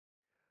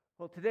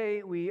Well,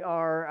 today we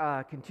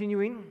are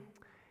continuing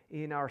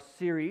in our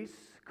series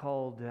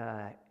called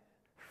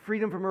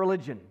Freedom from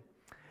Religion.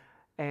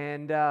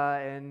 And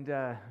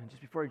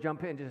just before I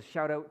jump in, just a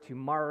shout out to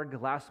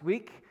Marg last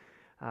week.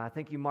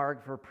 Thank you,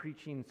 Marg, for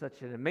preaching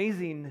such an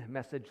amazing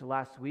message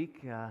last week.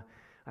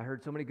 I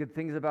heard so many good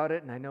things about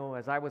it, and I know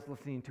as I was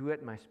listening to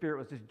it, my spirit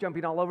was just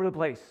jumping all over the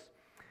place.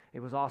 It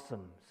was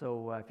awesome.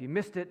 So if you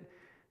missed it,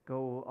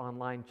 go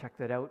online, check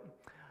that out.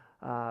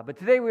 But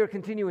today we are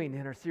continuing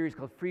in our series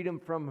called Freedom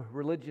from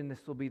Religion.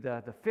 This will be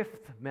the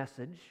fifth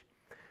message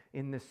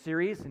in this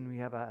series, and we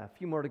have a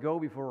few more to go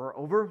before we're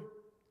over.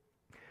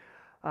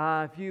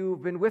 If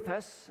you've been with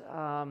us,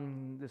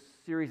 this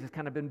series has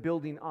kind of been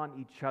building on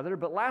each other.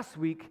 But last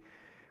week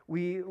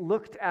we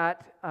looked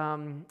at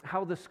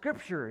how the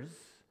Scriptures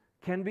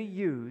can be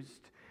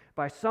used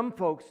by some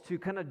folks to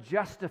kind of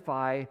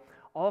justify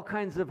all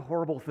kinds of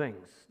horrible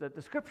things. That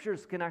the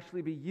Scriptures can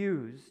actually be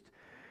used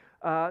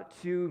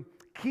to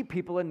keep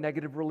people in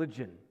negative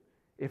religion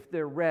if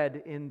they're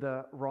read in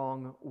the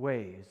wrong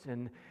ways.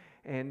 And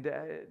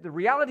the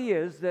reality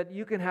is that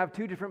you can have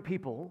two different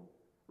people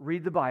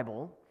read the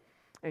Bible,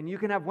 and you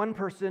can have one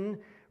person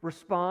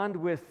respond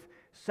with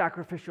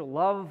sacrificial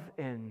love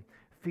and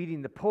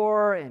feeding the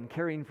poor and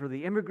caring for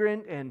the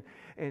immigrant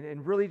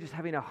and really just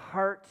having a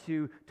heart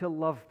to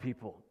love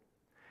people.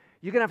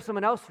 You can have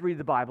someone else read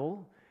the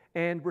Bible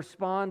and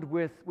respond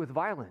with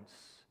violence,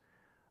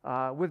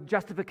 with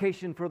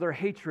justification for their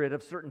hatred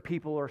of certain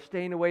people or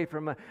staying away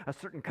from a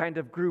certain kind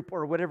of group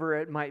or whatever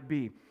it might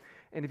be.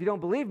 And if you don't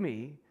believe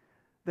me,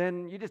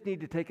 then you just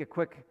need to take a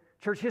quick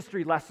church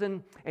history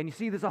lesson, and you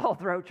see this all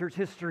throughout church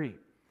history.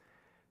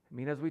 I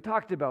mean, as we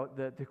talked about,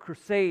 the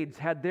Crusades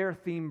had their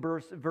theme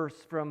verse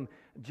from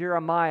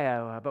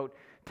Jeremiah about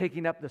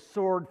taking up the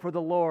sword for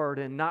the Lord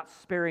and not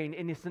sparing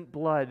innocent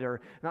blood, or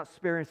not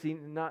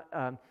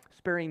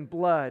sparing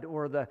blood,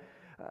 or the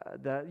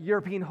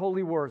European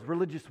holy wars,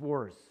 religious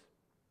wars,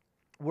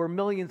 where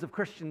millions of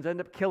Christians end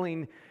up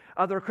killing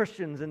other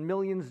Christians and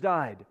millions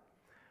died.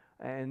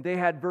 And they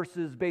had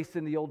verses based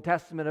in the Old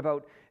Testament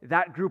about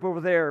that group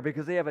over there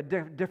because they have a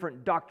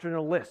different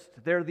doctrinal list.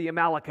 They're the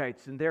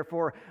Amalekites, and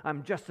therefore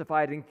I'm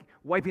justified in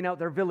wiping out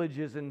their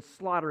villages and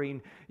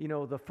slaughtering,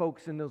 the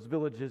folks in those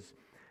villages.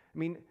 I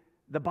mean,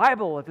 the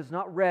Bible, if it's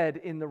not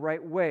read in the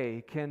right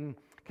way, can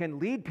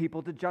lead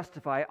people to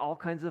justify all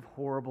kinds of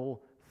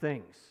horrible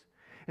things.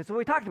 And so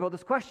we talked about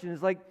this question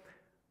is like,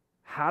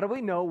 how do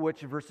we know which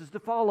verses to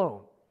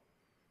follow?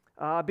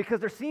 Because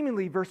they're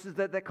seemingly verses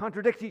that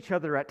contradict each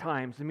other at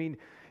times. I mean,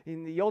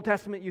 in the Old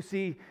Testament you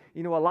see,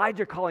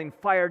 Elijah calling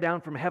fire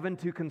down from heaven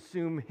to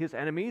consume his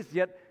enemies,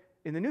 yet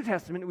in the New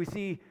Testament we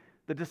see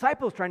the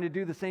disciples trying to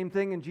do the same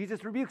thing and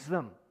Jesus rebukes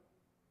them.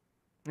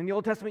 In the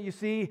Old Testament you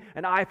see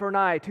an eye for an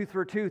eye, tooth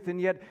for a tooth,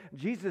 and yet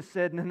Jesus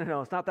said,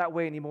 no, it's not that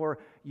way anymore.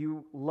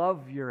 You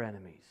love your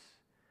enemies.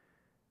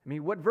 I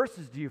mean, what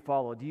verses do you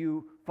follow? Do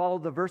you follow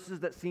the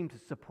verses that seem to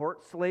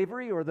support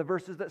slavery, or the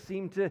verses that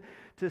seem to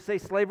say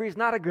slavery is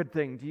not a good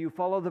thing? Do you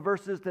follow the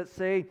verses that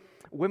say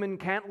women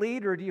can't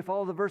lead, or do you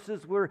follow the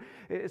verses where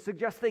it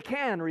suggests they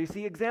can, or you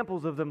see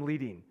examples of them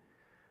leading?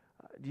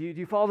 Do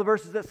you follow the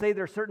verses that say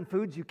there are certain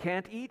foods you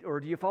can't eat, or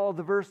do you follow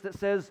the verse that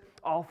says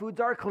all foods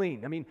are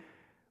clean? I mean,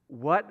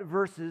 what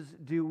verses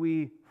do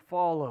we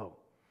follow?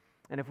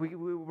 And if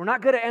we're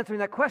not good at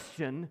answering that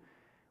question,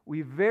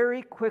 we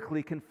very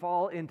quickly can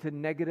fall into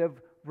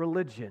negative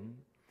religion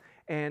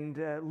and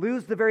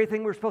lose the very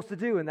thing we're supposed to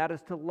do, and that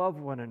is to love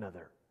one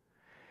another.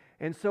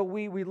 And so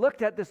we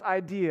looked at this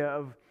idea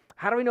of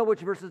how do we know which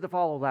verses to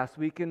follow last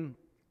week, and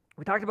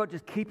we talked about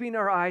just keeping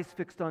our eyes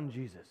fixed on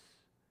Jesus.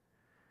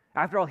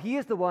 After all, He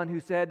is the one who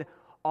said,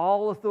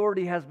 all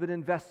authority has been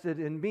invested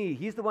in me.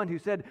 He's the one who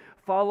said,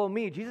 follow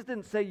me. Jesus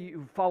didn't say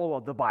you follow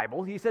the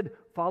Bible. He said,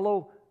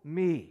 follow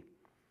me.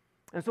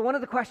 And so one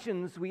of the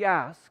questions we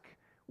ask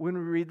when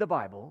we read the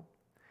Bible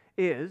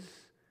is,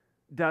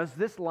 does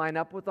this line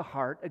up with the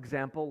heart,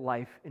 example,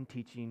 life, and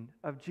teaching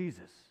of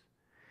Jesus?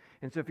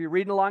 And so if you're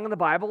reading along in the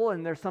Bible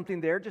and there's something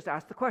there, just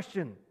ask the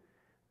question,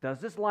 does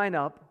this line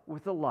up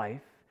with the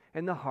life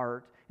and the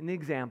heart and the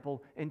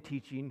example and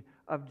teaching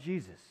of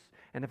Jesus?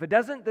 And if it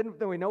doesn't,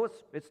 then we know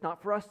it's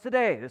not for us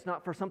today. It's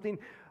not for something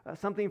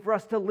for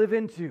us to live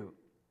into.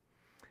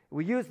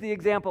 We used the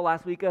example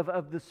last week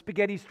of the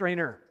spaghetti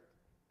strainer.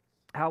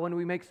 How when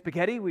we make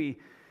spaghetti, we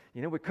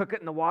cook it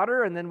in the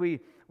water, and then we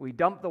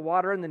dump the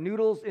water and the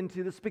noodles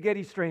into the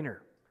spaghetti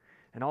strainer.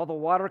 And all the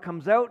water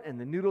comes out, and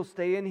the noodles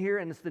stay in here,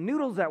 and it's the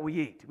noodles that we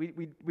eat.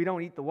 We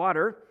don't eat the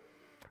water,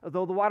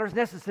 although the water is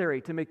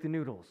necessary to make the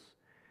noodles.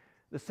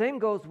 The same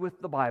goes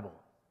with the Bible.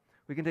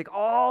 We can take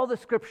all the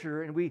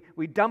Scripture, and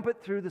we dump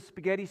it through the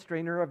spaghetti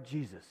strainer of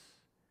Jesus.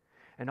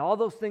 And all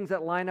those things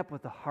that line up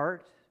with the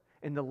heart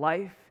and the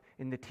life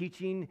in the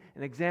teaching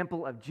and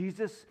example of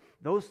Jesus,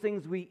 those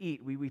things we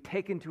eat, we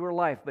take into our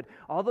life. But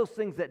all those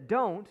things that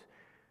don't,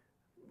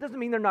 doesn't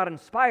mean they're not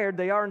inspired.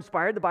 They are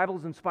inspired. The Bible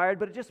is inspired,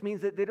 but it just means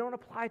that they don't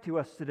apply to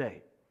us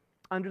today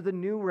under the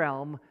new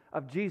realm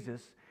of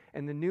Jesus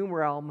and the new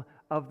realm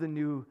of the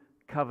new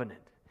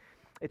covenant.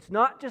 It's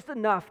not just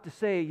enough to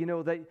say,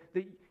 that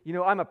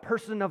I'm a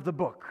person of the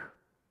book.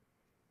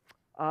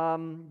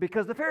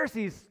 Because the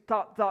Pharisees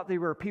thought they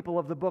were people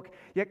of the book,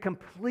 yet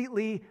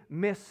completely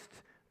missed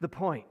the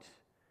point.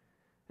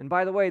 And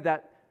by the way,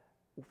 that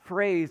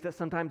phrase that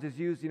sometimes is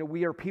used,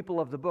 we are people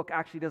of the book,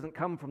 actually doesn't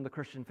come from the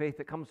Christian faith.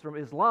 It comes from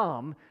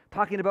Islam,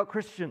 talking about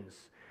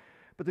Christians.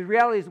 But the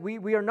reality is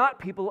we are not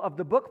people of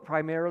the book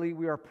primarily.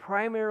 We are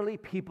primarily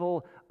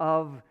people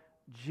of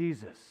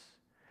Jesus.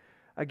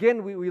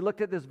 Again, we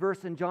looked at this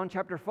verse in John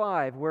chapter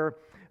 5, where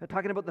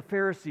talking about the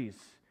Pharisees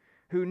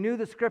who knew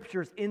the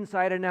Scriptures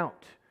inside and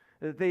out.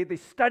 They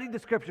studied the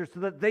Scriptures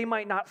so that they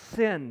might not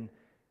sin.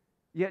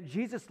 Yet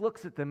Jesus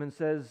looks at them and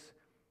says,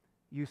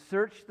 you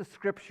search the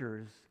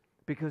Scriptures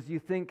because you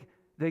think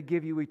they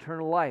give you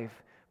eternal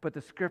life, but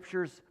the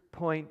Scriptures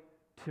point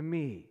to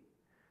me.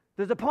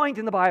 There's a point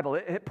in the Bible.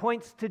 It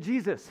points to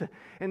Jesus.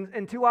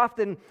 And too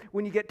often,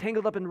 when you get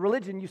tangled up in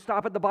religion, you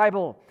stop at the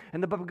Bible.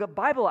 And the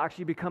Bible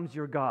actually becomes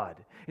your God.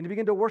 And you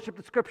begin to worship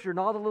the Scripture and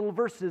all the little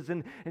verses,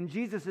 and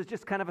Jesus is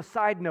just kind of a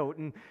side note.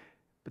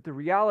 But the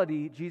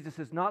reality, Jesus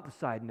is not the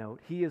side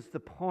note. He is the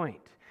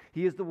point.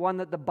 He is the one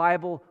that the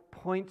Bible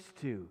points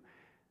to.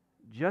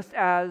 Just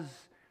as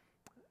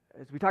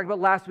we talked about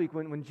last week,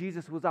 when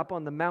Jesus was up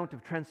on the Mount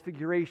of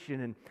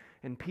Transfiguration,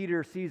 and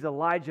Peter sees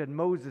Elijah and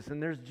Moses,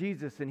 and there's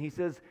Jesus, and he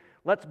says,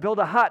 let's build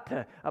a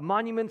hut, a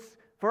monument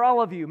for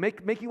all of you,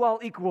 make you all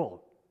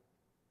equal.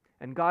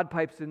 And God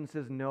pipes in and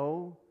says,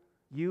 no,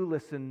 you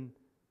listen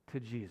to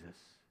Jesus.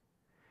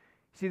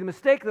 See, the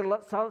mistake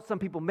that some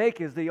people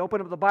make is they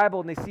open up the Bible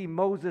and they see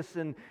Moses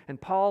and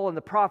Paul and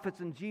the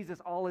prophets and Jesus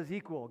all as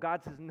equal.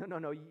 God says,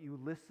 no, you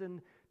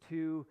listen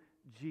to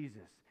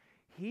Jesus.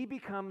 He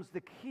becomes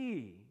the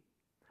key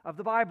of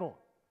the Bible.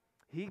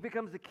 He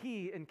becomes the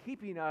key in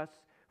keeping us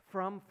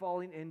from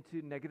falling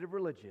into negative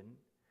religion.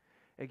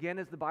 Again,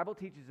 as the Bible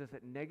teaches us,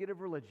 that negative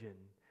religion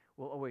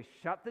will always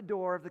shut the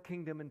door of the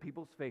kingdom in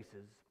people's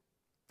faces,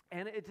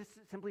 and it just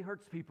simply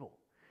hurts people.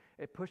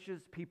 It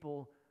pushes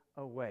people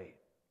away.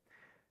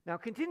 Now,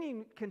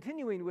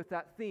 continuing with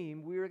that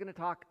theme, we are going to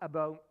talk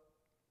about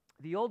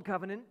the Old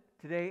Covenant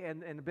today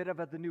and a bit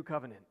about the New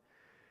Covenant.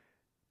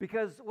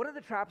 Because one of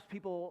the traps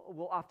people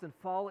will often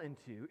fall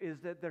into is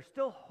that they're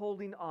still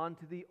holding on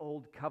to the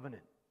Old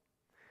Covenant.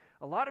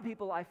 A lot of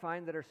people I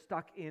find that are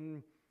stuck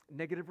in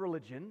negative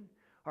religion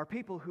are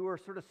people who are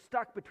sort of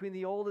stuck between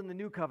the Old and the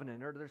New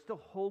Covenant, or they're still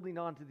holding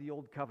on to the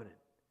Old Covenant.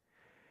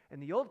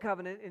 And the Old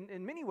Covenant,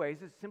 in many ways,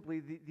 is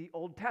simply the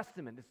Old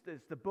Testament.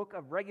 It's the book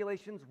of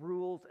regulations,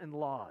 rules, and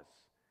laws.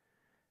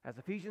 As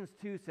Ephesians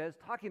 2 says,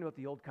 talking about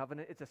the Old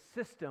Covenant, it's a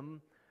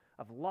system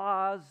of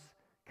laws,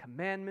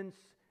 commandments,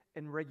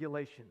 and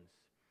regulations.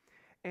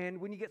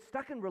 And when you get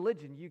stuck in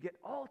religion, you get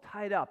all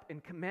tied up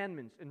in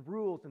commandments and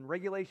rules and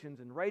regulations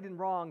and right and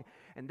wrong,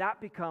 and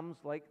that becomes,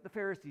 like the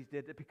Pharisees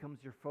did, it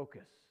becomes your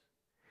focus.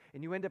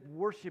 And you end up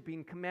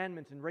worshiping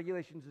commandments and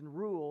regulations and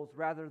rules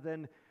rather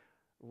than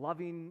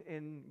loving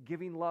and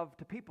giving love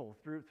to people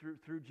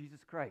through Jesus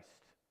Christ.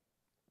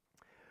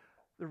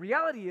 The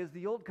reality is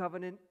the Old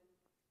Covenant,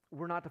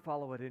 we're not to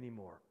follow it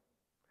anymore.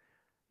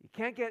 You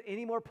can't get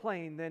any more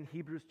plain than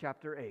Hebrews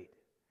chapter 8.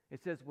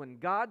 It says, when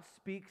God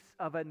speaks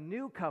of a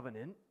new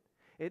covenant,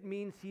 it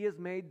means he has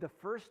made the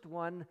first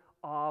one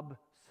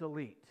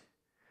obsolete.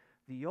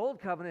 The Old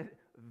Covenant,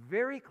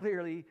 very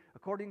clearly,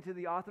 according to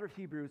the author of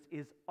Hebrews,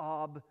 is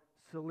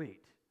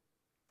obsolete.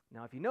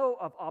 Now, if you know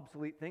of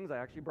obsolete things, I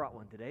actually brought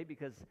one today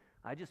because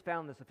I just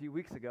found this a few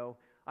weeks ago.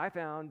 I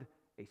found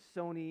a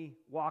Sony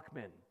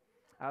Walkman.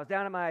 I was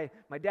down at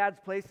my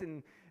dad's place,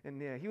 and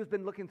he was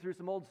been looking through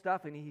some old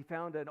stuff, and he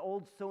found an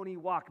old Sony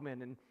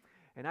Walkman.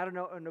 And I don't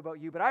know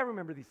about you, but I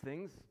remember these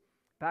things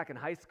back in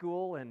high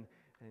school, and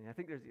I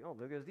think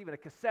there's even a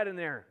cassette in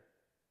there.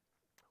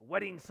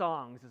 Wedding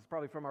songs. This is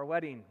probably from our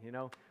wedding,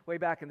 way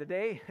back in the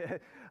day.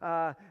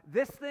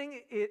 This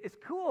thing is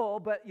cool,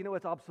 but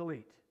it's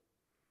obsolete.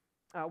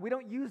 We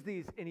don't use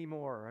these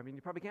anymore. I mean,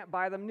 you probably can't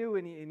buy them new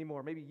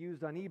anymore, maybe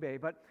used on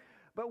eBay, but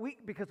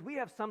because we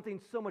have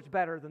something so much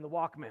better than the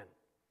Walkman.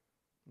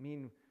 I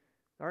mean,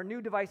 our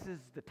new devices,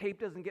 the tape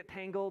doesn't get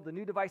tangled. The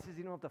new devices,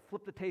 you don't have to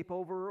flip the tape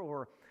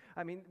over,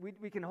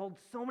 we can hold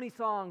so many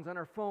songs on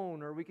our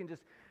phone, or we can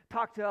just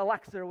talk to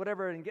Alexa or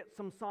whatever and get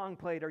some song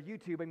played, or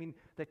YouTube. I mean,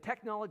 the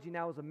technology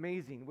now is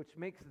amazing, which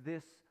makes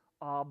this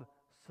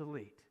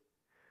obsolete.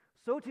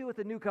 So too with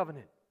the New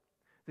Covenant.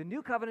 The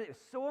New Covenant is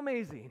so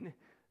amazing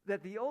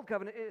that the Old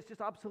Covenant is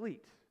just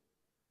obsolete.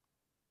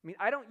 I mean,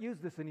 I don't use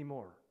this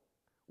anymore.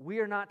 We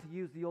are not to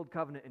use the Old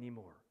Covenant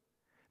anymore.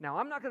 Now,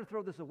 I'm not going to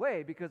throw this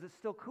away because it's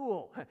still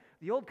cool.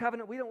 The Old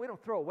Covenant, we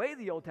don't throw away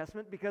the Old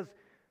Testament because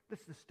this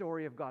is the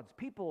story of God's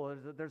people.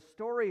 There's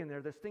story in there.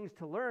 There's things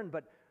to learn,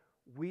 but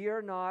we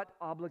are not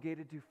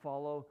obligated to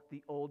follow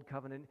the Old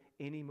Covenant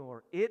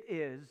anymore. It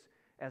is,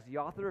 as the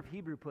author of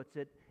Hebrews puts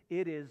it,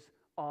 it is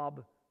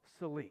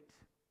obsolete.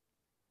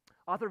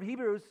 Author of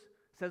Hebrews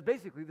says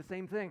basically the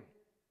same thing.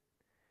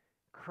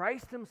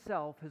 Christ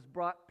himself has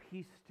brought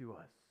peace to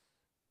us.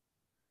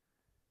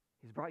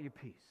 He's brought you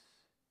peace.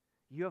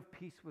 You have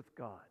peace with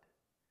God.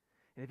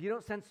 And if you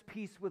don't sense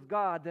peace with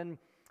God,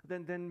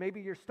 then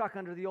maybe you're stuck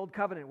under the old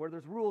covenant where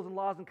there's rules and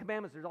laws and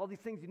commandments. There's all these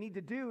things you need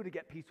to do to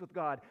get peace with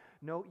God.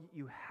 No,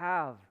 you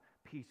have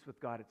peace with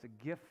God. It's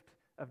a gift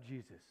of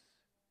Jesus.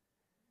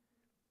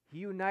 He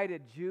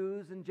united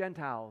Jews and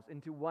Gentiles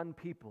into one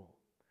people.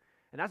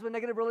 And that's what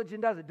negative religion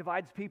does. It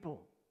divides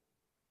people.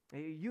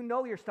 You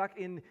know you're stuck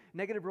in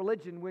negative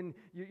religion when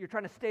you're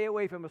trying to stay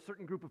away from a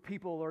certain group of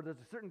people, or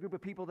there's a certain group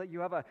of people that you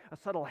have a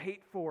subtle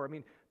hate for. I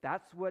mean,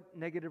 that's what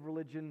negative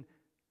religion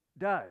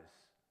does.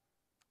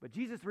 But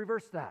Jesus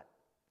reversed that.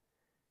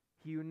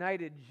 He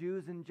united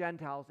Jews and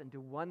Gentiles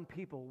into one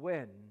people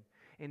when,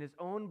 in his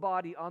own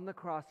body on the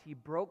cross, he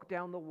broke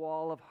down the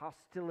wall of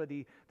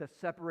hostility that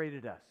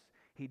separated us.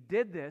 He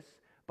did this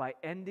by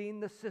ending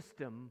the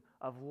system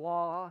of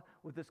law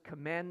with its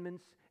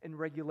commandments and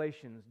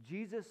regulations.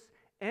 Jesus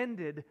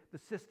ended the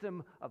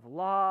system of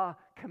law,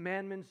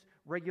 commandments,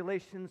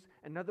 regulations.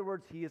 In other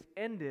words, he has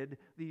ended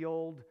the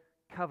old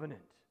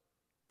covenant.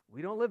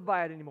 We don't live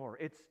by it anymore.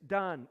 It's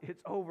done. It's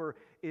over.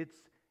 It's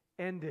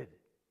ended.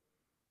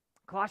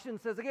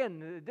 Colossians says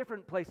again, a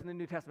different place in the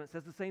New Testament,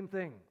 says the same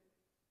thing.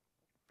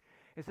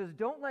 It says,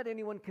 don't let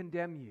anyone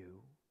condemn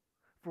you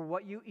for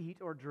what you eat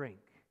or drink,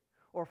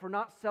 or for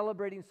not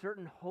celebrating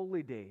certain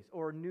holy days,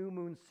 or new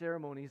moon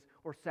ceremonies,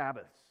 or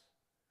Sabbaths.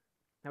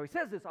 Now he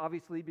says this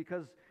obviously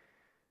because,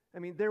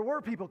 there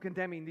were people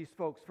condemning these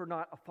folks for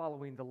not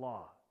following the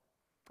law.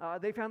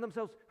 They found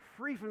themselves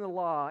free from the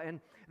law, and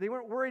they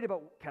weren't worried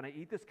about, can I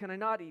eat this, can I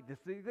not eat this?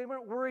 They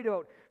weren't worried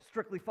about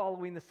strictly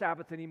following the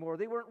Sabbath anymore.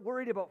 They weren't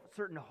worried about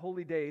certain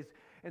holy days,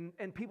 and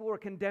people were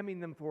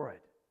condemning them for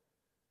it.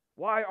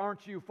 Why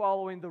aren't you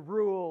following the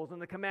rules and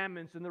the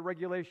commandments and the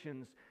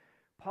regulations?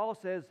 Paul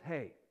says,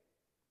 hey,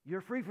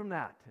 you're free from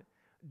that.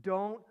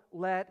 Don't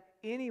let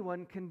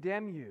anyone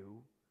condemn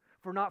you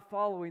for not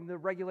following the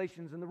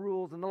regulations and the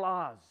rules and the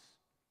laws.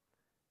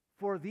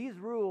 For these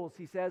rules,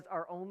 he says,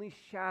 are only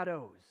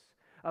shadows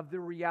of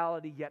the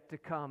reality yet to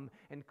come,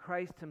 and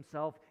Christ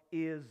himself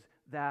is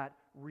that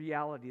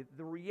reality.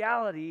 The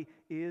reality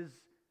is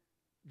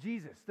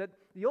Jesus. That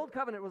the old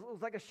covenant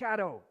was like a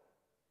shadow,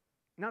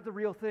 not the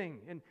real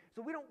thing. And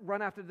so we don't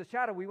run after the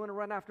shadow, we want to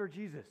run after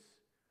Jesus.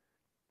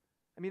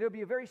 It would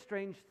be a very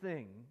strange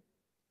thing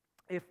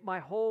if my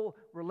whole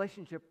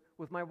relationship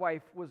with my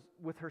wife was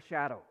with her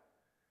shadow.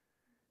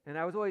 And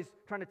I was always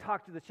trying to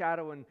talk to the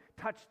shadow and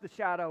touch the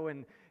shadow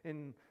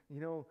and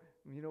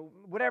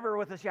whatever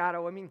with the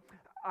shadow.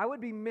 I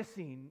would be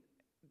missing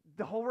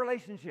the whole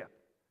relationship.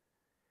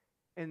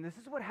 And this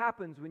is what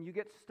happens when you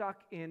get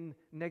stuck in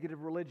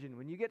negative religion.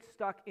 When you get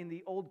stuck in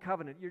the old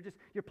covenant,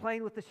 you're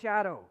playing with the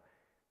shadow.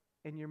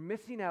 And you're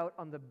missing out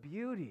on the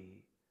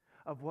beauty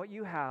of what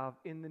you have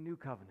in the new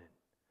covenant.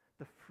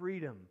 The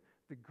freedom,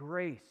 the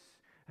grace,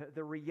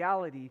 the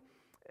reality.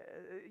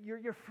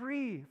 You're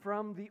free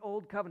from the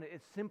old covenant.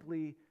 It's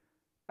simply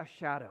a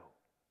shadow.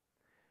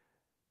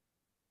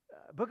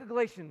 Book of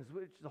Galatians,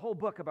 which is a whole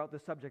book about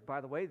this subject,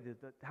 by the way,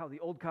 how the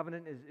old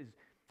covenant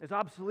is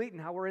obsolete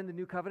and how we're in the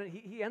new covenant.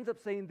 He ends up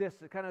saying this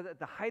kind of at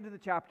the height of the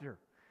chapter,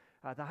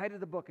 the height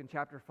of the book in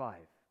chapter 5.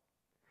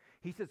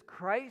 He says,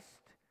 Christ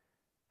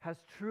has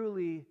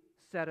truly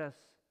set us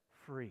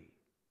free.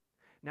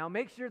 Now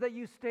make sure that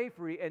you stay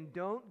free and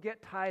don't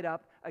get tied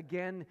up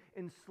again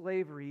in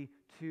slavery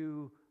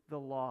to the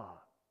law.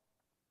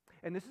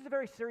 And this is a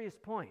very serious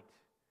point.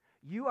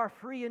 You are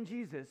free in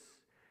Jesus.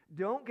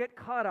 Don't get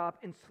caught up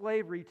in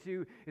slavery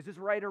to, is this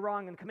right or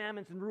wrong, and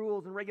commandments and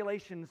rules and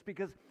regulations,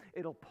 because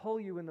it'll pull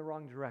you in the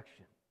wrong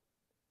direction.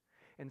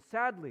 And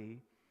sadly,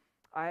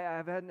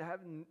 I've had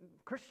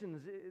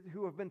Christians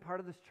who have been part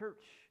of this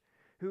church,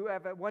 who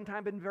have at one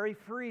time been very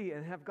free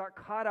and have got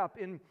caught up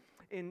in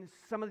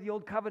some of the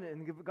old covenant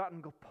and have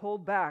gotten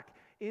pulled back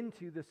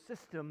into the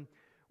system,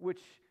 which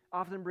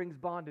often brings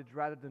bondage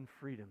rather than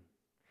freedom.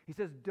 He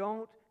says,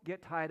 don't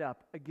get tied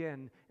up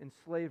again in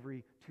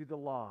slavery to the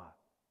law.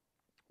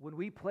 When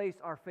we place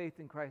our faith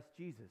in Christ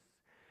Jesus,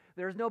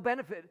 there is no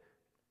benefit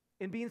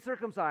in being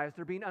circumcised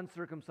or being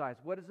uncircumcised.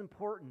 What is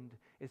important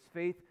is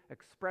faith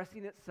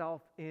expressing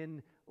itself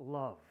in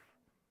love.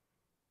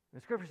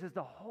 The scripture says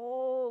the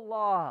whole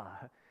law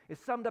is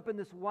summed up in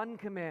this one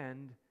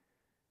command: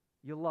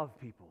 you love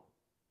people.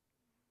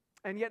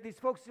 And yet these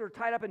folks are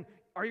tied up in,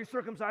 are you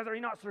circumcised? Are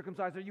you not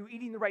circumcised? Are you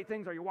eating the right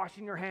things? Are you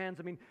washing your hands?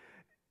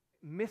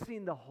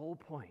 Missing the whole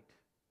point.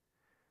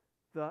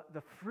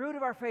 The fruit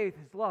of our faith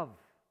is love.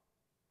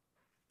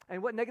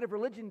 And what negative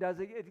religion does,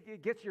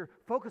 it gets your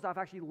focus off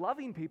actually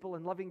loving people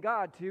and loving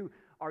God to,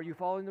 are you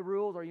following the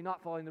rules? Are you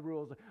not following the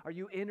rules? Are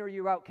you in or are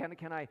you out?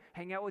 Can I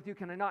hang out with you?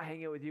 Can I not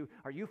hang out with you?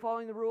 Are you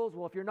following the rules?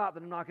 Well, if you're not,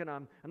 then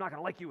I'm not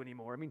gonna like you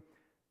anymore.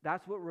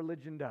 That's what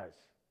religion does.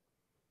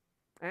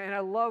 And I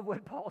love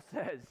what Paul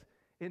says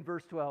in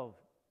verse 12,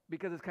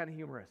 because it's kind of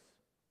humorous.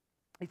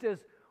 He says,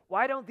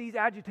 why don't these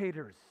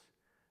agitators,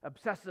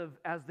 obsessive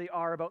as they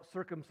are about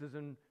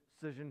circumcision,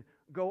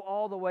 go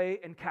all the way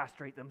and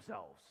castrate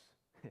themselves?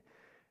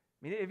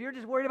 If you're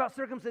just worried about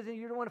circumcision,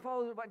 you don't want to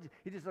follow it,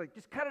 you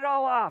just cut it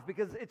all off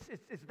because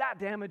it's that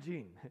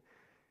damaging.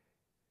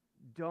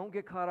 Don't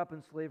get caught up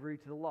in slavery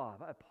to the law.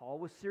 Paul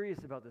was serious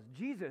about this.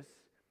 Jesus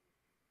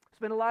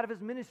spent a lot of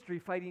his ministry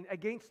fighting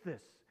against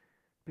this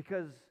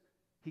because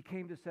he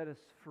came to set us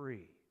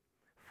free.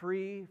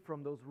 Free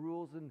from those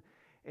rules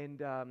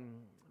and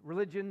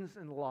religions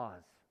and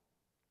laws.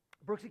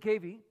 Brooks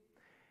Cavey,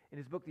 in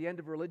his book, The End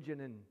of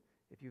Religion, and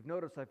if you've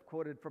noticed, I've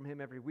quoted from him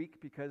every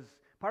week because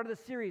part of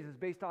the series is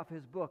based off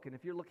his book. And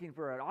if you're looking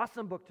for an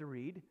awesome book to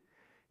read,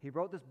 he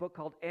wrote this book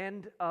called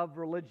End of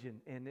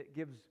Religion, and it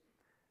gives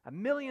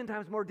 1,000,000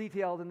 times more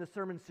detail than the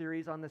sermon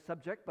series on this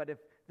subject. But if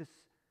this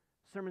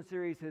sermon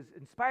series has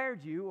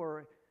inspired you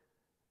or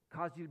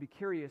caused you to be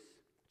curious,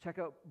 check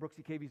out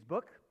Brooksy Cavey's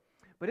book.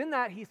 But in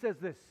that, he says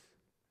this: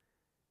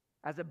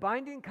 as a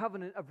binding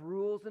covenant of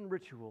rules and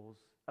rituals,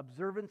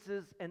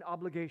 observances and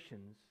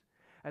obligations,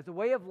 as a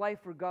way of life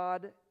for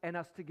God and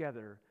us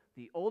together,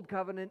 the old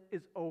covenant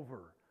is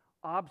over,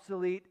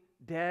 obsolete,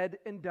 dead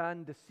and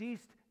done,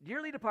 deceased,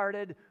 dearly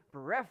departed,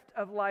 bereft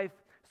of life,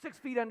 6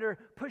 feet under,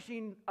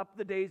 pushing up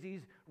the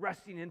daisies,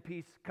 resting in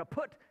peace,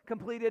 kaput,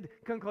 completed,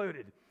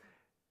 concluded.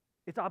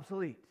 It's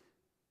obsolete.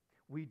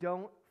 We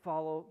don't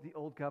follow the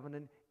old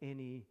covenant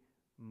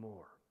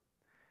anymore.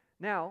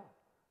 Now,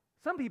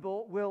 some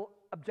people will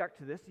object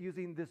to this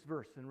using this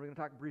verse, and we're going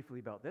to talk briefly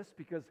about this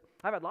because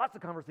I've had lots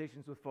of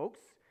conversations with folks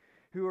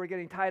who are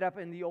getting tied up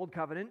in the old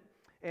covenant,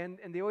 and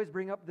they always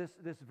bring up this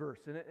verse,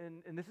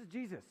 and this is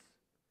Jesus.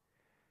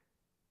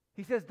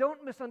 He says,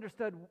 don't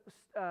misunderstand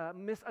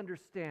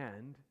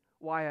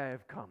why I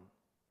have come.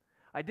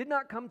 I did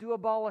not come to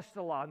abolish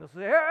the law. And they'll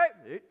say,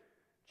 hey,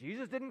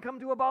 Jesus didn't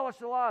come to abolish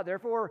the law,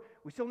 therefore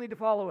we still need to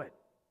follow it.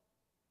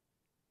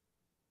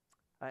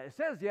 It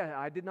says,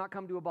 I did not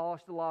come to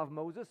abolish the law of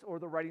Moses or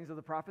the writings of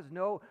the prophets.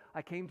 No,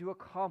 I came to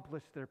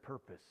accomplish their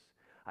purpose.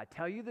 I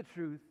tell you the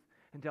truth,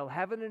 until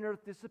heaven and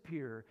earth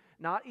disappear,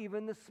 not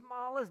even the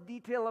smallest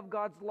detail of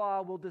God's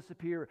law will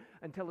disappear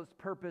until its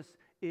purpose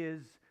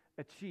is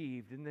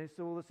achieved. And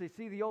so they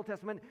see the Old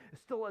Testament is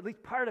still, at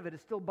least part of it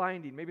is still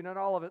binding. Maybe not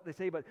all of it, they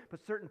say, but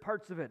certain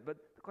parts of it. But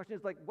the question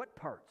is, like, what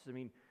parts? I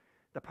mean,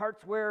 the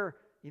parts where,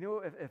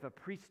 if a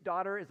priest's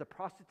daughter is a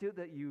prostitute,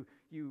 that you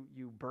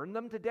burn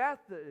them to death?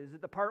 Is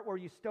it the part where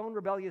you stone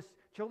rebellious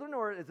children,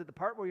 or is it the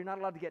part where you're not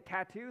allowed to get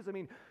tattoos? I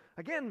mean,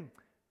 again,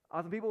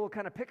 other people will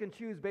kind of pick and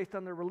choose based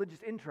on their religious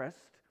interest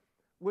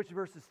which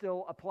verses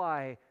still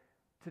apply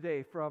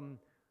today from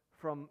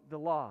the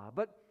law.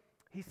 But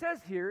he says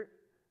here,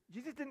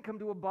 Jesus didn't come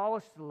to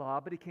abolish the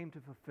law, but he came to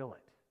fulfill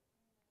it.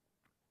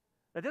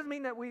 That doesn't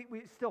mean that we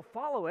still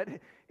follow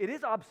it. It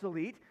is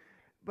obsolete,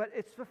 but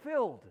it's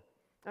fulfilled.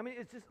 I mean,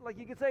 it's just like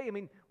you could say,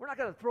 we're not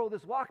going to throw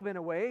this Walkman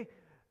away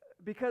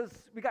because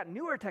we got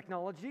newer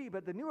technology,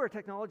 but the newer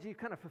technology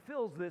kind of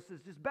fulfills this,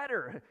 is just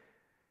better.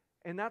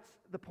 And that's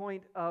the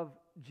point of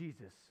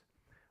Jesus.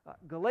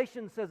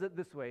 Galatians says it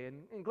this way,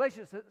 and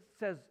Galatians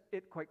says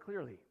it quite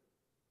clearly.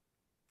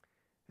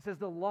 It says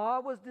the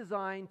law was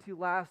designed to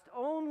last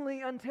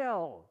only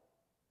until,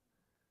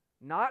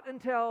 not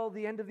until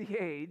the end of the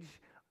age,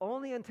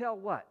 only until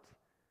what?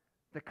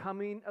 The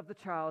coming of the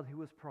child who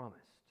was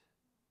promised.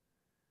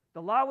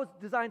 The law was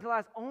designed to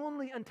last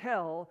only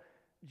until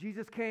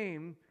Jesus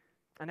came,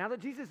 and now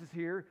that Jesus is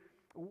here,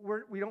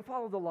 we don't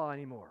follow the law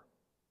anymore.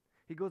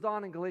 He goes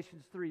on in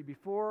Galatians 3,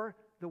 before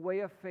the way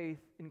of faith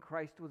in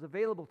Christ was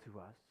available to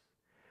us,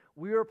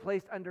 we were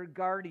placed under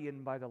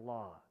guardian by the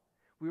law.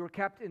 We were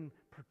kept in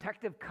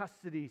protective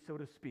custody, so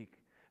to speak,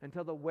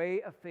 until the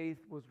way of faith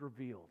was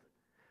revealed.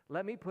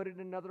 Let me put it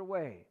another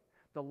way.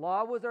 The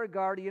law was our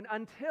guardian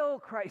until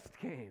Christ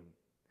came.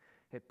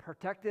 It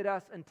protected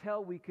us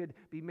until we could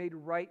be made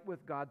right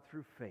with God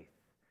through faith.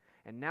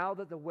 And now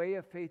that the way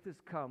of faith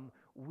has come,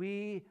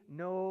 we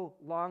no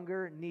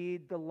longer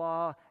need the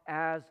law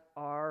as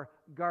our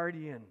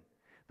guardian.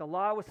 The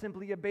law was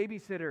simply a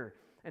babysitter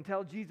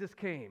until Jesus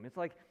came. It's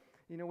like,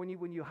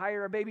 when you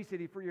hire a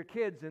babysitter for your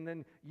kids and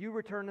then you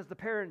return as the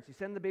parents, you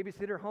send the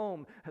babysitter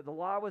home. The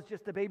law was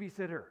just a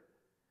babysitter.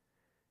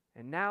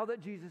 And now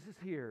that Jesus is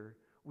here,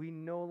 we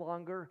no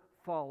longer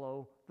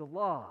follow the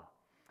law.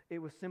 It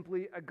was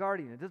simply a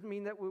guardian. It doesn't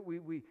mean that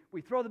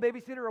we throw the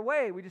babysitter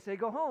away. We just say,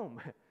 go home.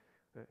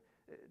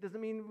 It doesn't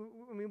mean,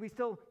 we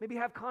still maybe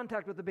have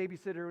contact with the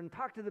babysitter and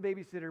talk to the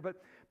babysitter,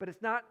 but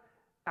it's not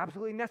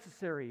absolutely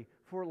necessary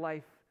for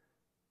life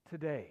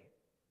today.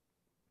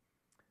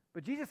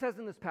 But Jesus says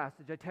in this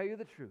passage, I tell you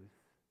the truth,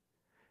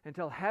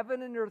 until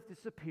heaven and earth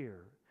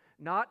disappear,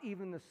 not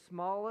even the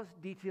smallest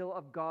detail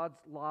of God's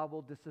law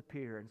will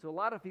disappear. And so a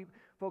lot of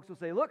folks will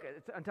say, look,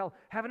 it's until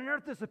heaven and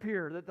earth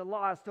disappear that the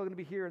law is still going to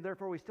be here, and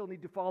therefore we still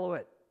need to follow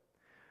it.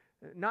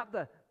 Not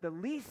the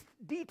least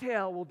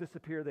detail will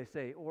disappear, they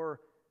say,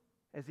 or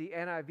as the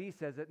NIV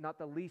says it, not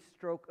the least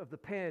stroke of the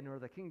pen, or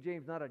the King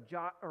James, not a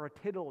jot or a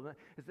tittle.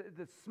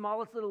 The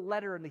smallest little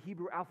letter in the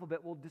Hebrew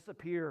alphabet will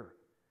disappear.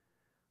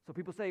 So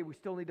people say we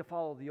still need to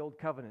follow the old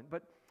covenant.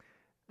 But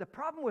the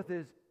problem with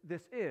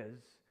this is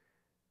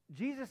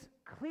Jesus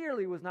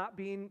clearly was not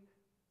being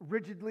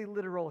rigidly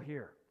literal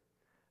here.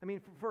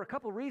 For a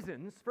couple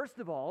reasons. First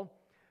of all,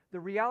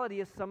 the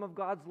reality is some of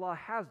God's law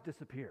has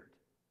disappeared.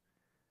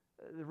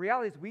 The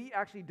reality is we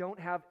actually don't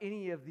have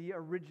any of the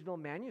original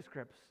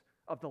manuscripts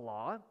of the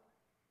law.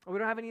 We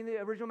don't have any of the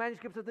original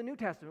manuscripts of the New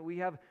Testament. We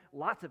have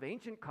lots of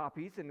ancient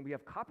copies, and we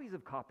have copies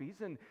of copies,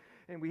 and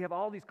we have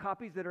all these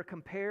copies that are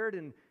compared,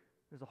 and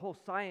there's a whole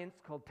science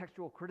called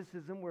textual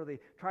criticism where they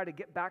try to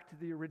get back to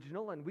the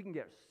original, and we can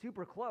get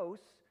super close.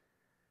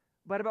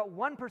 But about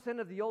 1%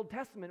 of the Old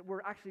Testament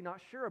we're actually not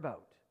sure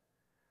about.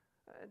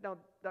 Now,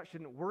 that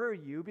shouldn't worry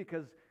you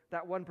because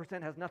that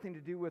 1% has nothing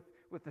to do with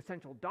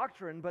essential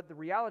doctrine, but the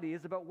reality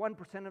is about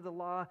 1% of the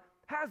law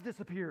has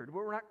disappeared.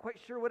 We're not quite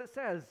sure what it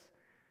says.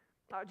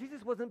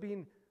 Jesus wasn't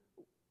being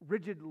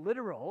rigid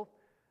literal,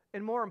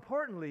 and more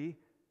importantly,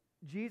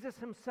 Jesus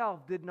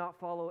himself did not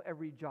follow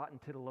every jot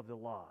and tittle of the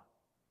law.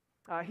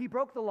 He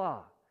broke the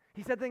law.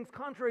 He said things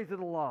contrary to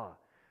the law.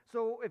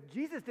 So if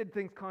Jesus did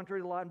things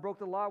contrary to the law and broke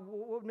the law,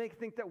 what would make you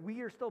think that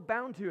we are still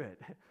bound to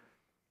it?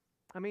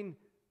 I mean,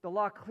 the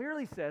law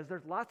clearly says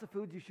there's lots of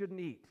foods you shouldn't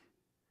eat.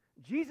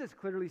 Jesus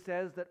clearly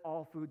says that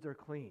all foods are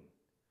clean.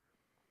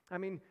 I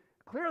mean,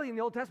 clearly in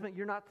the Old Testament,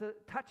 you're not to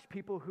touch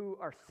people who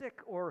are sick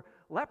or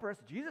leprous.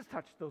 Jesus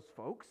touched those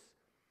folks.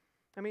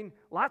 I mean,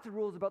 lots of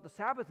rules about the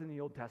Sabbath in the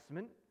Old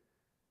Testament.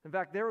 In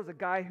fact, there was a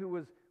guy who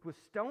was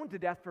stoned to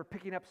death for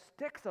picking up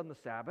sticks on the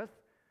Sabbath.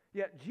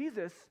 Yet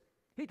Jesus,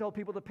 he told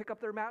people to pick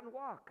up their mat and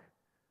walk.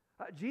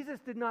 Jesus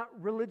did not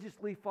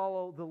religiously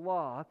follow the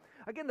law.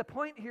 Again, the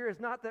point here is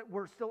not that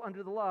we're still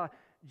under the law.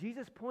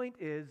 Jesus' point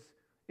is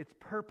its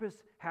purpose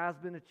has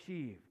been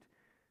achieved.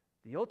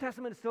 The Old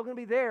Testament is still going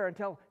to be there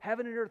until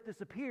heaven and earth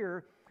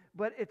disappear,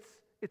 but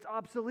it's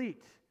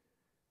obsolete.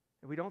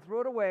 And we don't throw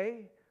it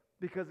away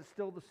because it's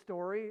still the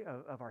story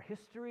of our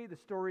history, the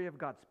story of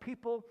God's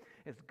people.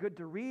 It's good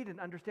to read and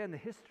understand the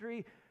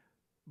history,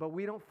 but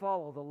we don't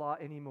follow the law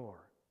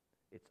anymore.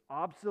 It's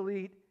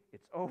obsolete.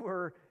 It's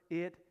over.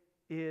 It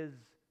is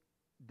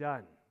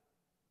done.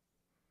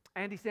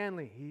 Andy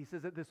Stanley, he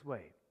says it this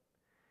way.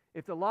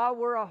 If the law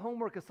were a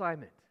homework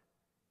assignment,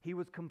 he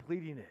was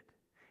completing it.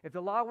 If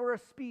the law were a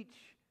speech,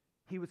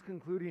 he was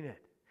concluding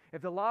it.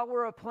 If the law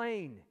were a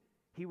plane,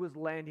 he was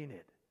landing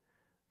it.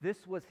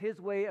 This was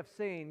his way of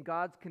saying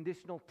God's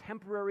conditional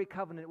temporary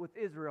covenant with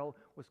Israel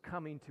was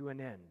coming to an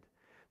end.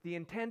 The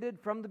intended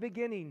from the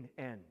beginning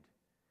end.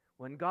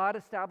 When God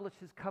established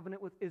his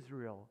covenant with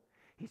Israel,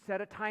 he set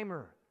a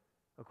timer.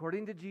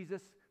 According to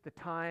Jesus, the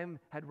time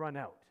had run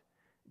out.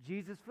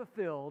 Jesus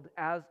fulfilled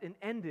as and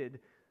ended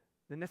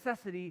the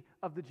necessity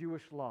of the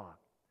Jewish law.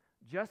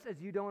 Just as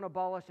you don't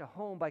abolish a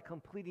home by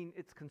completing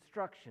its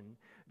construction,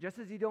 just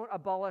as you don't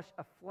abolish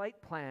a flight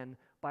plan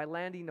by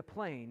landing a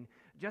plane,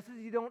 just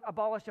as you don't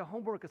abolish a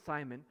homework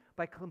assignment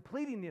by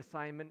completing the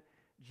assignment,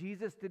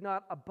 Jesus did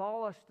not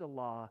abolish the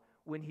law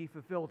when he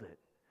fulfilled it.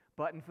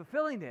 But in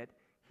fulfilling it,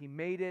 he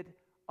made it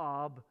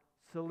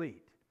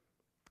obsolete.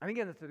 And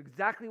again, that's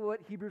exactly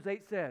what Hebrews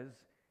 8 says.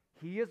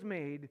 He has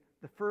made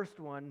the first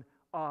one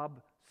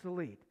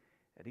obsolete.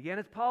 And again,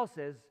 as Paul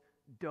says,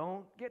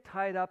 don't get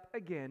tied up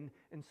again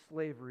in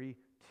slavery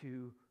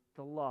to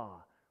the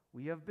law.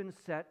 We have been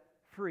set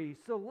free,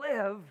 so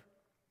live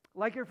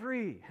like you're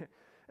free.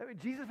 I mean,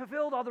 Jesus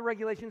fulfilled all the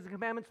regulations and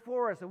commandments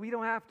for us, so we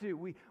don't have to.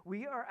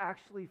 We are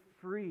actually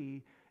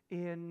free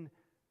in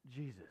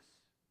Jesus.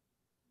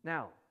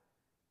 Now,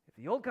 if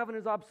the old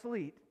covenant is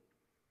obsolete,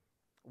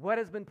 what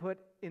has been put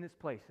in its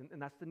place?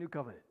 And that's the new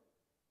covenant.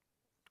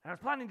 And I was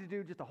planning to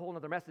do just a whole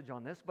other message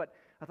on this, but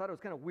I thought it was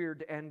kind of weird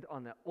to end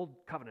on the old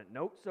covenant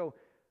note, so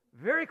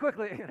very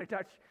quickly, I'm going to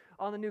touch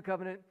on the new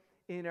covenant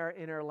in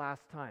our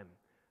last time.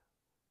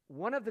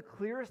 One of the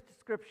clearest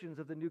descriptions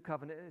of the new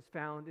covenant is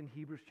found in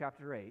Hebrews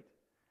chapter 8,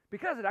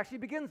 because it actually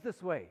begins this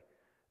way.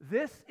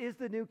 This is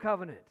the new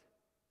covenant.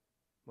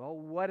 Well,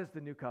 what is the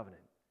new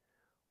covenant?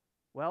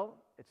 Well,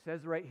 it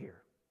says right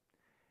here.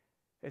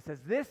 It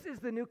says, "This is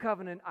the new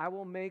covenant I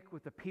will make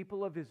with the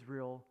people of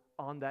Israel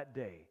on that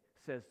day,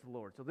 says the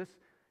Lord." So this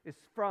is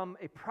from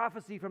a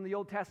prophecy from the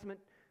Old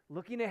Testament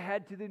looking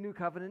ahead to the new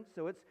covenant.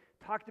 So it's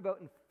talked about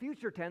in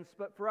future tense,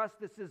 but for us,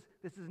 this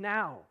is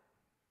now.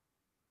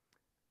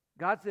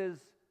 God says,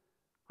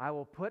 "I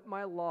will put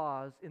my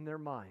laws in their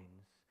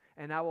minds,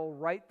 and I will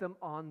write them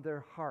on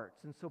their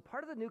hearts." And so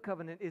part of the new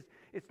covenant is,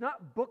 it's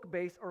not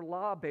book-based or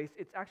law-based,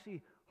 it's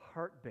actually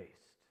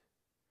heart-based.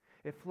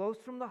 It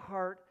flows from the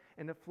heart,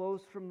 and it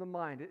flows from the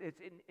mind. It's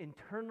an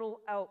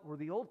internal out, where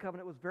the old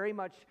covenant was very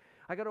much,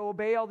 I got to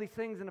obey all these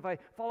things, and if I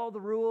follow the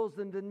rules,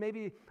 then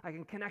maybe I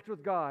can connect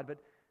with God. But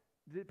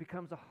it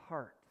becomes a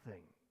heart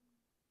thing.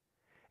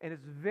 And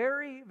it's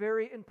very,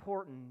 very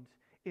important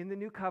in the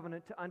new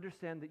covenant to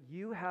understand that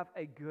you have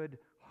a good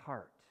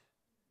heart.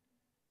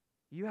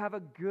 You have a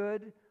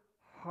good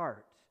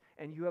heart,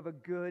 and you have a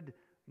good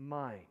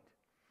mind.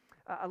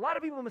 A lot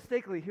of people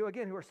mistakenly, who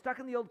are stuck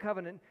in the old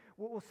covenant,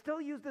 will still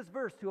use this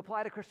verse to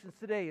apply to Christians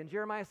today. In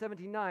Jeremiah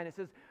 17:9, it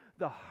says,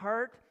 "The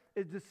heart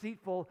is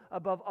deceitful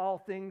above all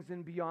things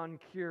and beyond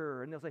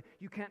cure." And they'll say,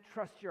 you can't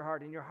trust your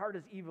heart, and your heart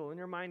is evil, and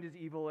your mind is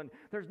evil, and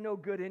there's no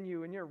good in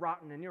you, and you're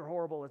rotten, and you're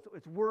horrible.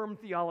 It's worm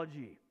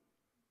theology.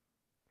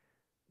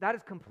 That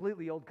is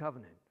completely old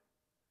covenant.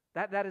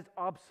 That is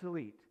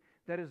obsolete.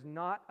 That is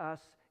not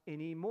us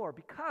anymore,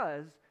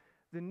 because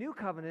the new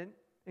covenant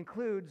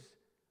includes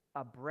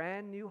a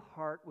brand new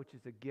heart, which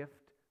is a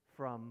gift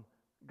from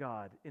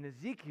God. In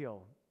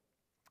Ezekiel,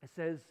 it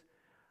says,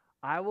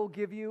 I will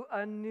give you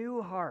a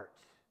new heart.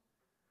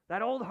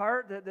 That old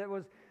heart that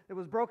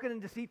was broken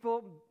and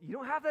deceitful, you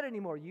don't have that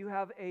anymore. You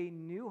have a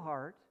new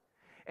heart,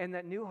 and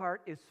that new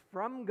heart is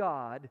from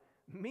God,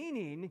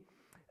 meaning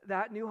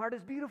that new heart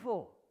is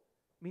beautiful,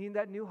 meaning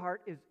that new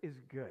heart is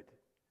good.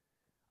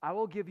 I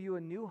will give you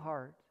a new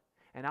heart,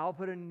 and I'll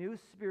put a new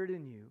spirit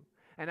in you,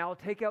 and I'll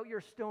take out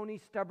your stony,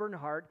 stubborn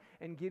heart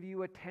and give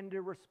you a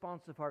tender,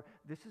 responsive heart.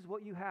 This is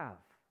what you have.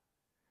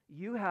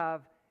 You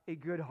have a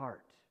good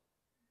heart.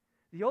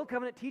 The old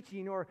covenant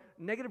teaching or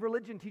negative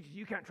religion teaches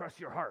you can't trust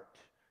your heart.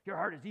 Your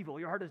heart is evil.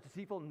 Your heart is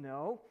deceitful.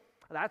 No,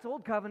 that's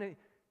old covenant.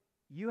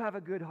 You have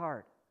a good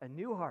heart, a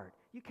new heart.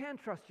 You can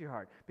trust your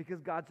heart because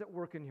God's at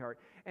work in your heart.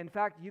 In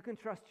fact, you can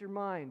trust your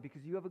mind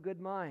because you have a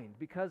good mind,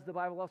 because the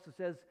Bible also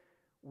says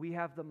we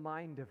have the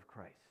mind of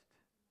Christ.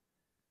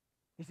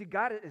 You see,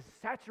 God has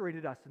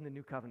saturated us in the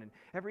new covenant.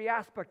 Every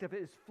aspect of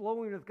it is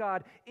flowing with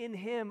God. In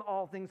Him,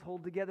 all things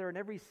hold together, and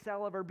every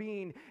cell of our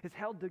being is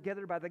held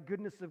together by the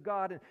goodness of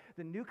God. And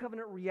the new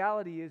covenant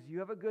reality is you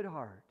have a good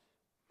heart,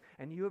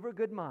 and you have a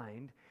good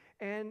mind.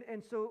 And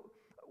so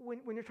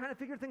when you're trying to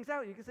figure things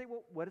out, you can say,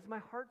 well, what is my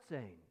heart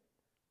saying?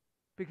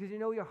 Because you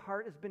know your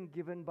heart has been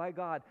given by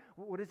God.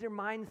 What is your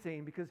mind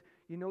saying? Because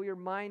you know your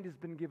mind has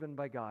been given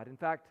by God. In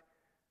fact,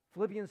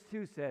 Philippians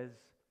 2 says,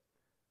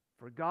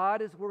 for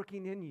God is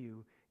working in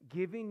you,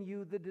 giving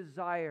you the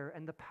desire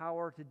and the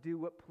power to do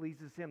what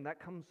pleases Him.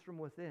 That comes from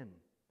within.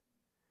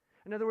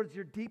 In other words,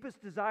 your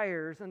deepest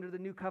desires under the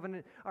new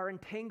covenant are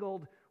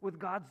entangled with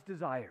God's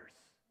desires.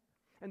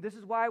 And this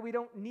is why we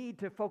don't need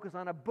to focus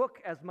on a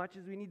book as much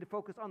as we need to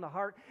focus on the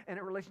heart and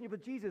a relationship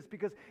with Jesus,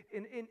 because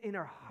in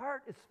our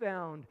heart is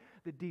found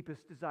the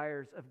deepest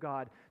desires of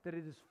God, that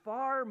it is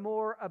far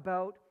more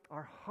about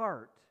our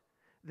heart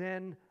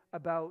than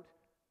about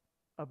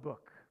a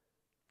book.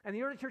 And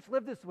the early church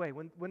lived this way.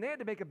 When they had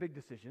to make a big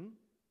decision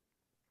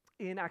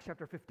in Acts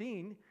chapter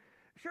 15,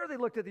 sure, they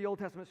looked at the Old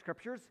Testament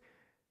scriptures,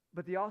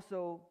 but they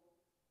also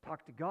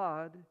talked to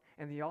God,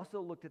 and they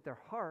also looked at their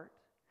heart.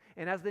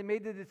 And as they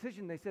made the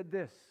decision, they said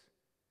this: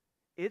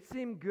 it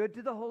seemed good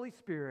to the Holy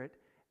Spirit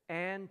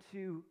and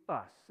to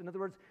us. In other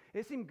words,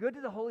 it seemed good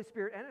to the Holy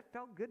Spirit, and it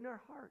felt good in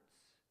our hearts.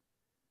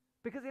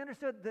 Because they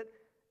understood that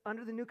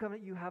under the new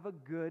covenant, you have a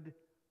good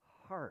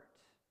heart.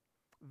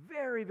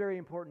 Very, very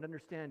important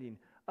understanding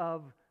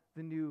of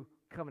the new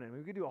covenant.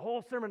 We could do a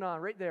whole sermon on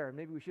right there, and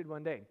maybe we should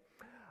one day.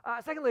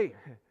 Secondly,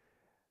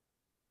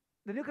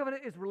 the new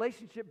covenant is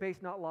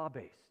relationship-based, not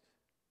law-based.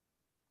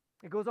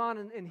 It goes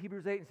on in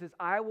Hebrews 8 and says,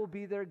 I will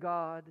be their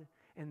God,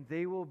 and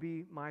they will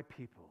be my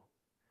people.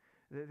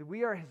 That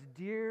we are His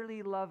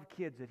dearly loved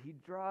kids, that He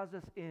draws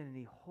us in and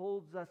He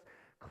holds us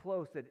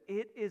close, that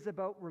it is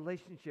about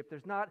relationship.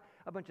 There's not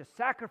a bunch of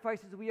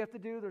sacrifices we have to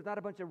do. There's not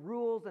a bunch of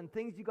rules and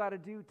things you got to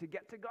do to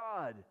get to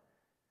God.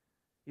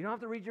 You don't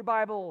have to read your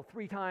Bible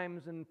 3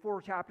 times and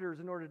 4 chapters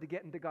in order to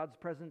get into God's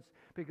presence,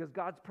 because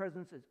God's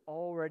presence is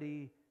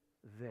already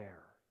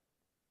there.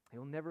 He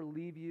will never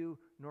leave you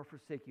nor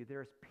forsake you.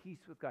 There is peace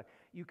with God.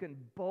 You can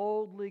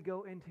boldly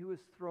go into His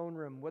throne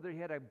room, whether He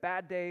had a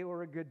bad day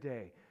or a good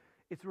day.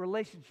 It's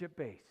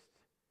relationship-based.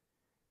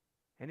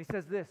 And He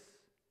says this,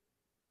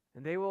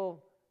 and they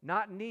will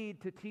not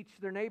need to teach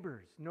their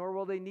neighbors, nor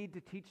will they need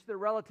to teach their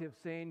relatives,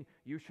 saying,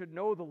 you should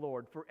know the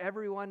Lord, for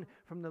everyone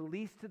from the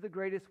least to the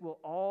greatest will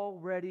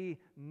already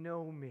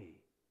know me.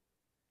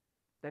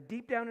 That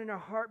deep down in our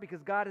heart,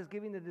 because God is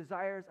giving the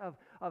desires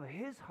of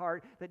His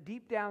heart, that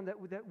deep down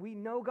that we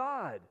know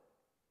God,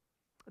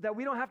 that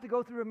we don't have to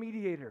go through a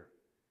mediator.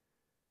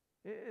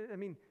 I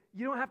mean,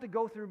 you don't have to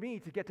go through me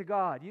to get to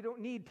God. You don't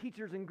need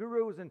teachers and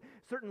gurus and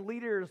certain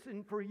leaders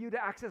for you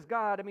to access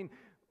God. I mean,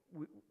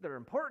 they're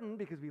important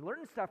because we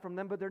learn stuff from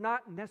them, but they're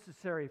not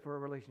necessary for a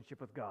relationship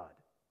with God.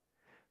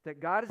 That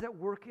God is at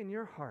work in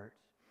your heart.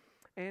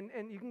 And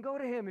you can go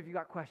to Him if you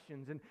got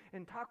questions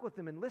and talk with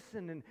Him and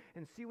listen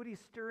and see what He's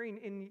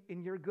stirring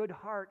in your good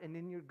heart and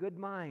in your good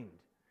mind.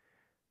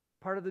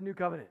 Part of the new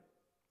covenant.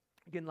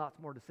 Again, lots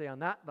more to say on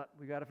that, but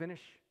we got to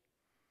finish.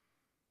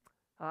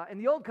 In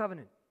the old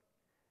covenant,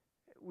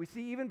 we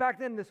see even back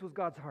then this was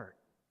God's heart.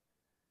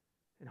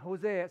 In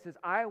Hosea it says,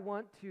 I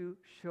want to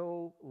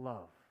show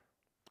love.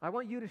 I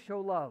want you to show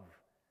love,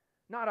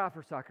 not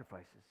offer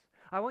sacrifices.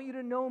 I want you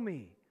to know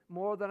me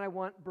more than I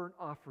want burnt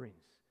offerings.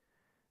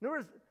 In other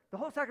words, the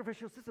whole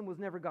sacrificial system was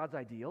never God's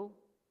ideal.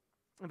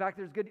 In fact,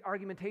 there's good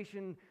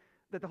argumentation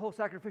that the whole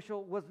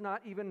sacrificial was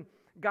not even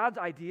God's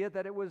idea,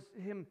 that it was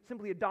Him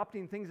simply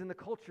adopting things in the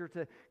culture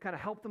to kind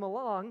of help them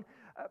along.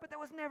 But that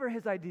was never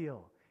His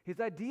ideal. His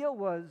ideal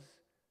was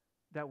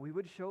that we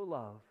would show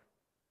love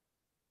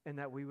and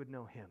that we would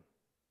know Him,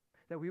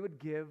 that we would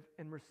give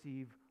and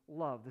receive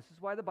love. This is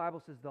why the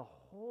Bible says the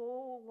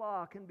whole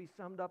law can be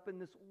summed up in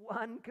this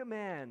one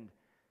command: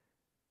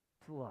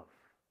 to love.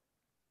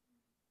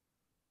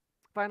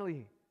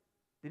 Finally,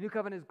 the new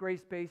covenant is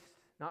grace-based,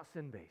 not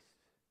sin-based.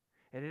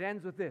 And it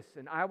ends with this: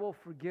 and I will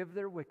forgive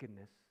their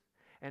wickedness,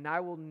 and I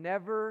will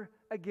never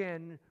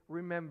again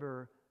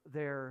remember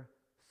their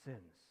sins.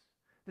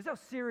 This is how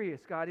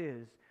serious God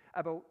is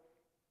about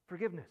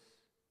forgiveness.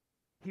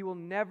 He will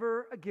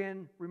never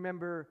again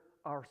remember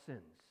our sins.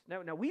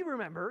 Now we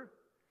remember,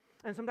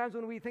 and sometimes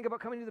when we think about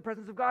coming to the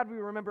presence of God, we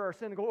remember our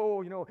sin and go,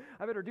 oh,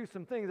 I better do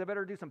some things. I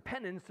better do some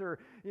penance or,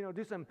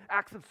 do some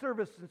acts of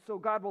service, and so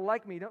God will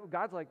like me. No,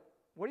 God's like,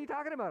 what are you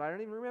talking about? I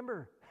don't even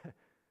remember.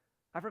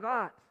 I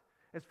forgot.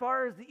 As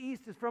far as the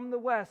east is from the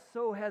west,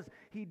 so has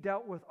he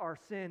dealt with our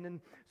sin. And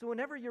so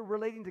whenever you're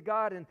relating to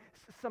God and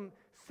some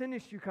sin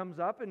issue comes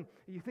up and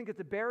you think it's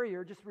a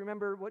barrier, just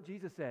remember what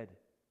Jesus said.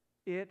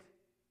 It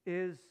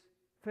is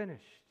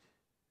finished.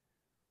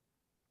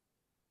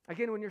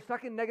 Again, when you're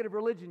stuck in negative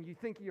religion, you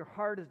think your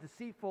heart is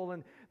deceitful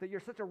and that you're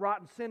such a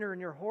rotten sinner and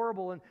you're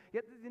horrible, and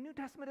yet the New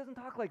Testament doesn't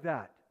talk like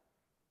that.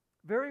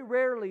 Very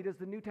rarely does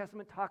the New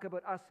Testament talk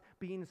about us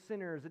being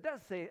sinners. It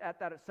does say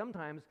that at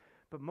sometimes,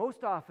 but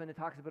most often it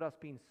talks about us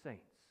being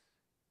saints.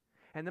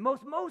 And the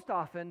most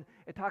often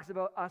it talks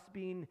about us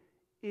being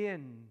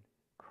in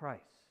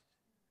Christ.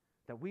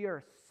 That we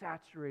are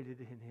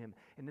saturated in Him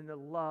and in the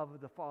love of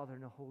the Father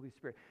and the Holy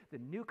Spirit. The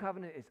new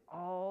covenant is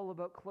all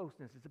about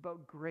closeness. It's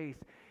about grace.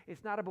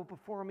 It's not about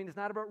performing. It's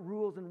not about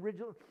rules and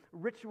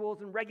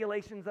rituals and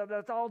regulations.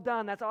 That's all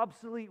done. That's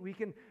obsolete. We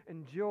can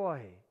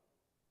enjoy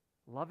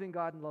loving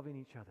God and loving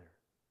each other.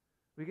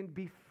 We can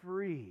be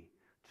free,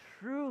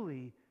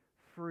 truly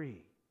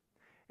free.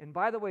 And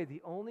by the way,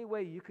 the only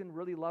way you can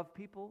really love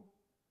people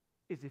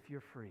is if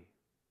you're free.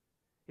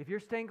 If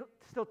you're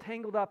still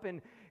tangled up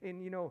in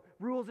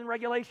rules and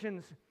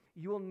regulations,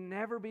 you will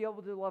never be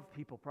able to love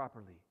people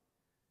properly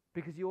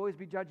because you'll always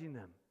be judging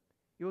them.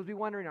 You'll always be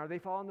wondering, are they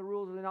following the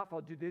rules or are they not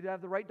following? Do they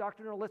have the right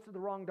doctrinal list or the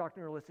wrong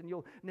doctrinal list? And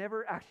you'll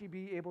never actually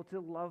be able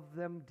to love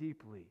them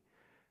deeply.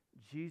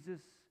 Jesus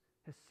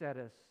has set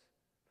us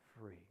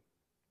free.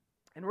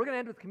 And we're going to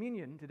end with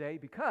communion today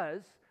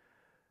because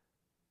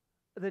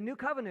the new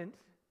covenant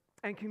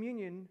and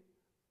communion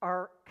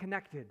are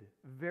connected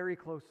very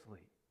closely.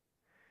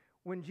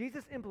 When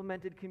Jesus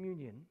implemented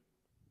communion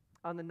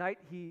on the night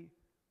he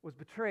was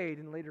betrayed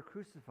and later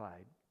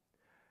crucified,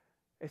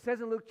 it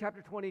says in Luke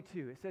chapter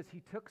 22, it says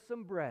he took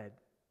some bread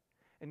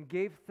and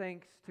gave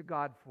thanks to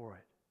God for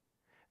it.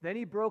 Then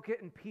he broke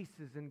it in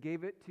pieces and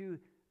gave it to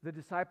the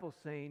disciples,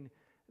 saying,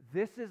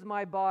 "This is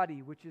my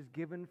body, which is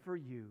given for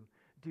you.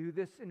 Do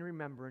this in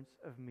remembrance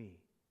of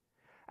me."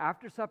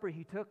 After supper,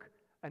 he took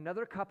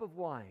another cup of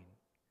wine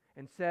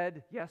and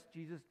said, yes,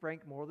 Jesus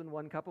drank more than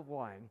one cup of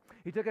wine.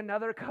 He took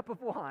another cup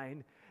of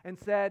wine and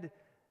said,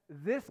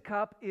 "This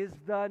cup is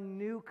the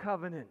new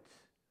covenant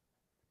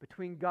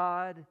between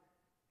God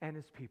and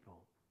His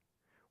people."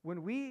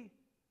 When we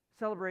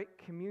celebrate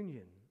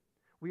communion,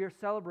 we are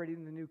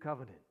celebrating the new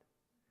covenant.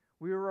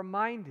 We are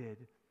reminded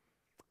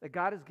that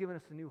God has given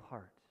us a new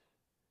heart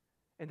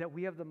and that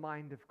we have the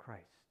mind of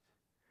Christ.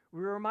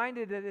 We're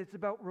reminded that it's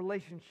about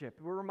relationship.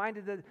 We're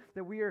reminded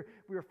that we are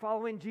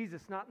following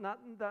Jesus, not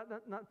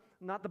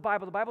the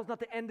Bible. The Bible's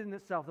not the end in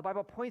itself. The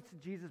Bible points to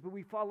Jesus, but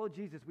we follow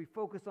Jesus. We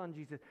focus on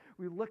Jesus.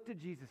 We look to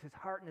Jesus, His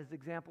heart and His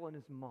example and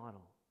His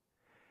model.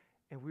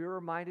 And we are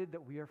reminded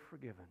that we are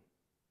forgiven.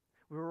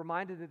 We're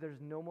reminded that there's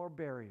no more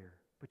barrier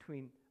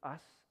between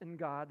us and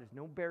God. There's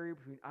no barrier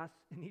between us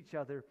and each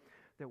other,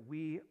 that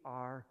we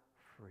are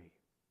free.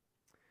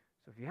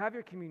 So if you have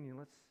your communion,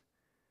 let's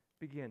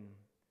begin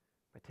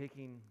by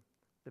taking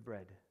the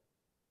bread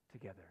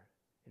together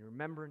in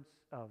remembrance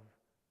of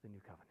the new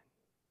covenant.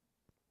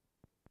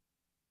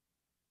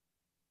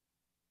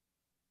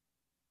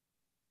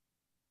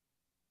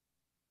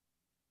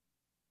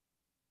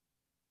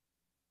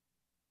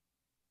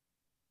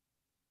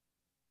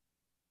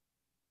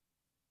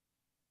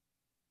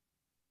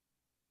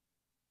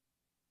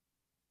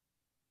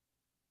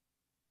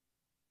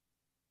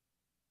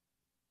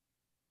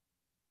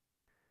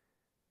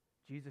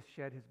 Jesus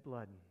shed His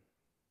blood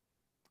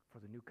for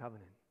the new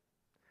covenant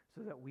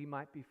so that we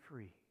might be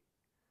free.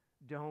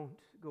 Don't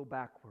go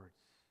backwards.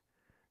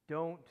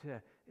 Don't,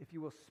 if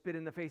you will, spit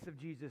in the face of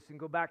Jesus and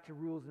go back to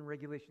rules and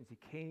regulations. He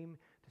came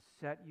to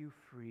set you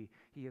free.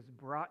 He has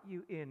brought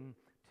you in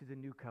to the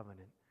new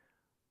covenant.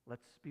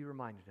 Let's be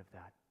reminded of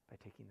that by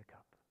taking the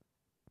cup.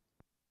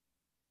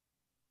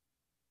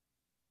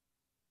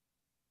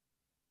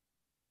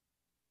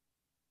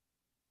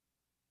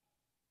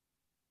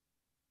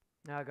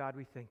 Now, God,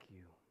 we thank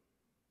you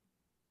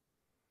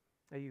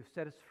that you've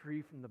set us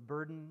free from the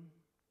burden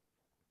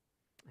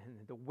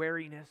and the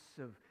wariness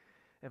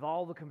of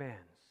all the commands.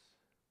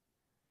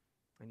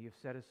 And you've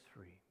set us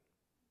free.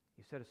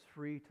 You set us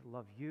free to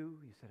love you.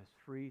 You set us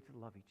free to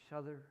love each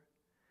other.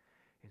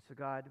 And so,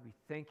 God, we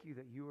thank you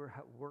that you are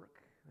at work,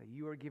 that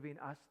you are giving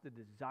us the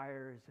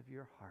desires of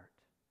your heart.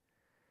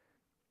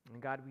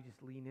 And God, we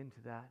just lean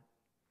into that.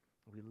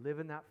 We live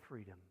in that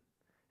freedom,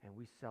 and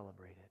we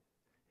celebrate it.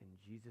 In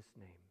Jesus'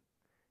 name,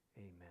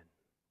 amen.